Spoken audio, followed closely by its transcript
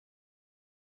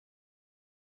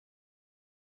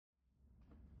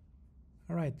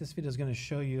All right, this video is going to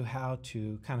show you how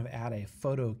to kind of add a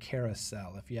photo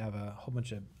carousel. If you have a whole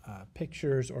bunch of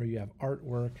pictures or you have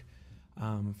artwork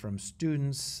from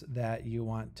students that you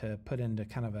want to put into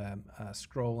kind of a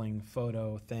scrolling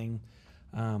photo thing,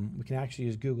 we can actually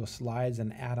use Google Slides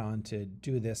and add-on to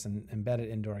do this and embed it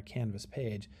into our Canvas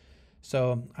page.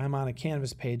 So I'm on a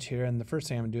Canvas page here, and the first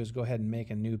thing I'm going to do is go ahead and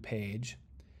make a new page.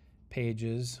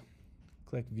 Pages,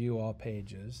 click View All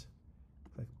Pages,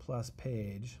 click Plus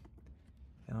Page.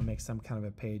 And I'll make some kind of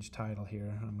a page title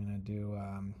here. I'm going to do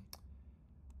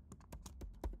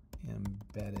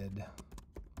embedded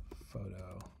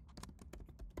photo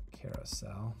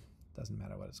carousel. Doesn't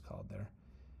matter what it's called there.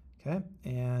 Okay,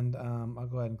 and I'll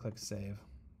go ahead and click Save.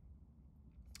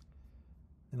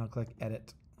 Then I'll click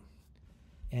Edit.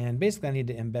 And basically I need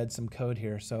to embed some code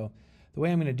here. So the way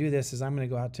I'm going to do this is I'm going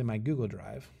to go out to my Google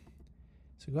Drive.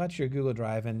 So go out to your Google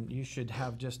Drive, and you should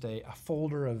have just a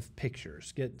folder of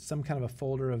pictures. Get some kind of a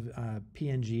folder of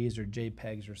PNGs or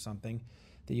JPEGs or something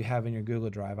that you have in your Google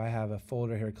Drive. I have a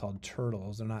folder here called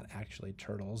Turtles. They're not actually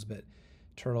turtles, but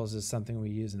Turtles is something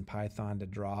we use in Python to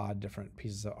draw different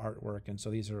pieces of artwork. And so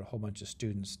these are a whole bunch of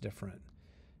students'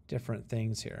 different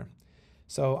things here.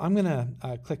 So I'm going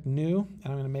to click New, and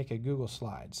I'm going to make a Google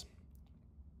Slides.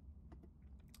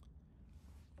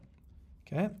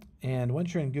 Okay, and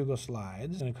once you're in Google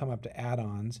Slides, I'm going to come up to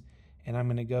Add-ons, and I'm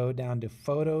going to go down to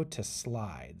Photo to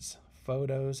Slides,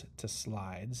 Photos to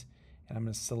Slides, and I'm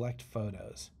going to select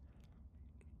Photos.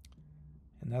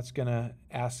 And that's going to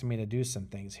ask me to do some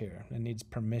things here. It needs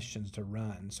permissions to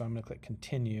run, so I'm going to click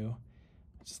Continue,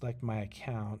 select my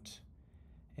account,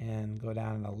 and go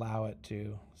down and allow it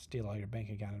to steal all your bank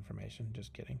account information.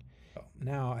 Just kidding.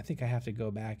 Now I think I have to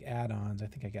go back, Add-ons. I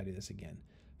think I got to do this again.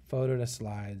 Photo to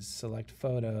Slides, select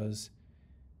Photos,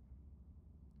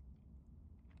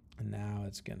 and now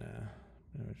it's going to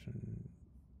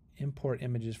import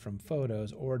images from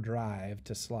Photos or Drive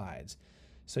to Slides.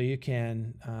 So you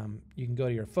can go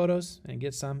to your Photos and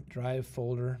get some Drive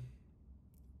folder.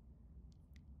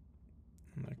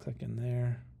 I'm going to click in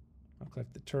there. I'll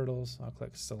click the turtles. I'll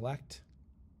click Select.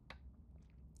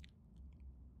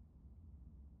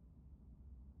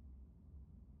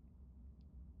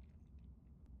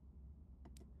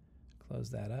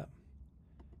 Close that up.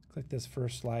 Click this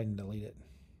first slide and delete it.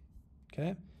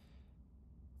 Okay.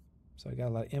 So I got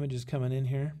a lot of images coming in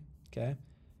here. Okay.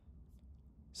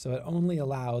 So it only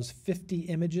allows 50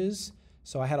 images.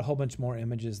 So I had a whole bunch more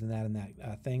images than that in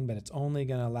that thing, but it's only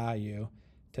going to allow you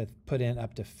to put in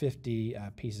up to 50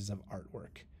 pieces of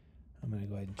artwork. I'm going to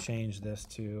go ahead and change this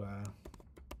to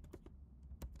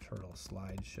Turtle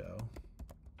Slideshow.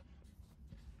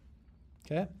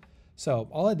 Okay. So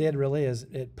all it did really is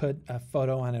it put a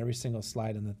photo on every single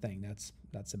slide in the thing.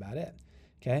 That's about it.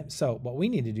 Okay, so what we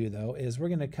need to do though is we're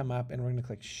going to come up and we're going to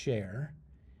click Share,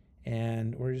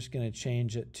 and we're just going to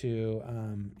change it to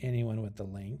anyone with the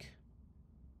link.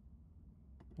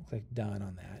 We'll click Done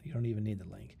on that. You don't even need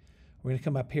the link. We're going to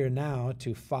come up here now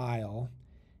to File,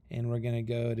 and we're going to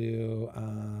go to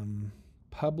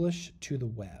Publish to the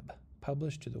Web.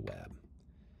 Publish to the Web.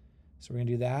 So we're going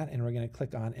to do that, and we're going to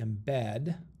click on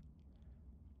Embed.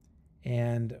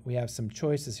 And we have some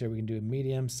choices here. We can do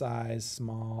medium size,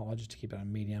 small. I'll just keep it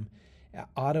on medium.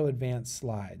 Auto advanced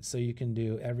slides. So you can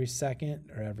do every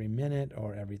second or every minute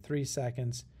or every 3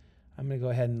 seconds. I'm going to go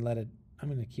ahead and I'm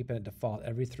going to keep it at default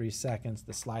every 3 seconds.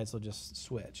 The slides will just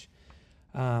switch.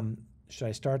 Should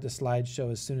I start the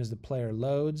slideshow as soon as the player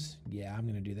loads? Yeah, I'm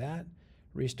going to do that.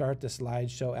 Restart the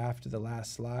slideshow after the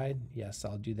last slide? Yes,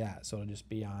 I'll do that. So it'll just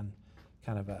be on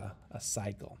kind of a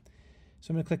cycle.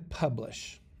 So I'm going to click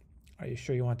Publish. Are you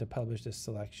sure you want to publish this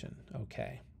selection?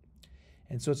 Okay.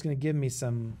 And so it's going to give me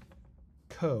some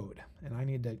code, and I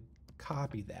need to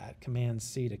copy that,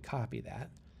 Command-C to copy that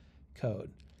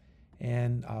code.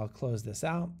 And I'll close this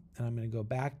out, and I'm going to go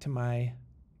back to my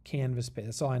Canvas page.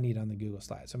 That's all I need on the Google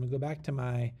Slides. So I'm going to go back to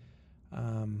my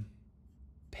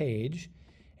page,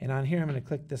 and on here I'm going to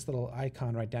click this little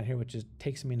icon right down here, which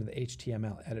takes me into the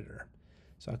HTML editor.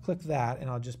 So I'll click that, and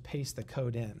I'll just paste the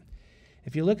code in.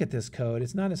 If you look at this code,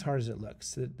 it's not as hard as it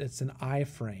looks. It's an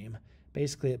iframe.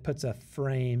 Basically, it puts a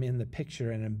frame in the picture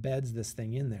and embeds this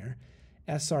thing in there.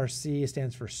 SRC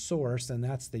stands for source, and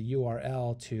that's the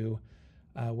URL to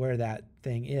where that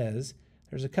thing is.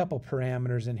 There's a couple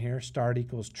parameters in here. Start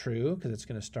equals true, because it's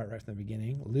going to start right from the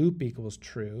beginning. Loop equals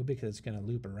true, because it's going to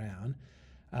loop around.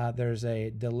 There's a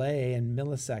delay in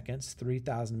milliseconds.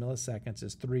 3,000 milliseconds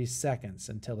is 3 seconds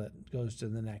until it goes to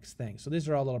the next thing. So these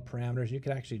are all little parameters. You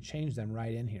could actually change them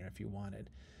right in here if you wanted.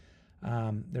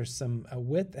 There's a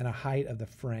width and a height of the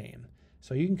frame.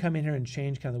 So you can come in here and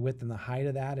change kind of the width and the height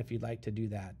of that if you'd like to do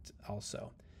that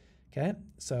also. Okay,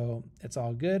 so it's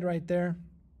all good right there.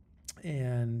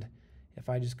 And if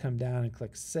I just come down and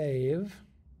click Save,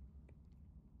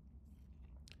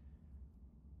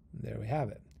 there we have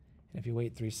it. And if you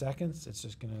wait 3 seconds, it's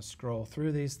just going to scroll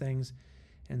through these things.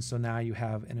 And so now you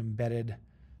have an embedded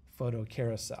photo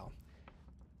carousel.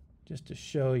 Just to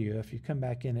show you, if you come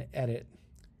back in and edit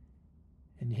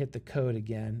and you hit the code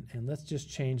again, and let's just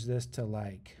change this to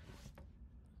like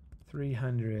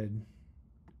 300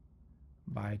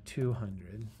 by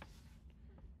 200,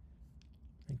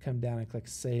 and come down and click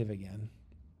Save again.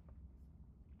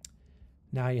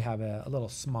 Now you have a little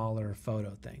smaller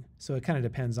photo thing. So it kind of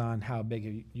depends on how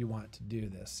big you want to do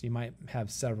this. You might have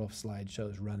several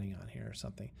slideshows running on here or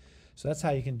something. So that's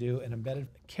how you can do an embedded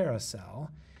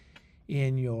carousel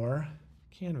in your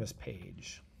Canvas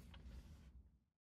page.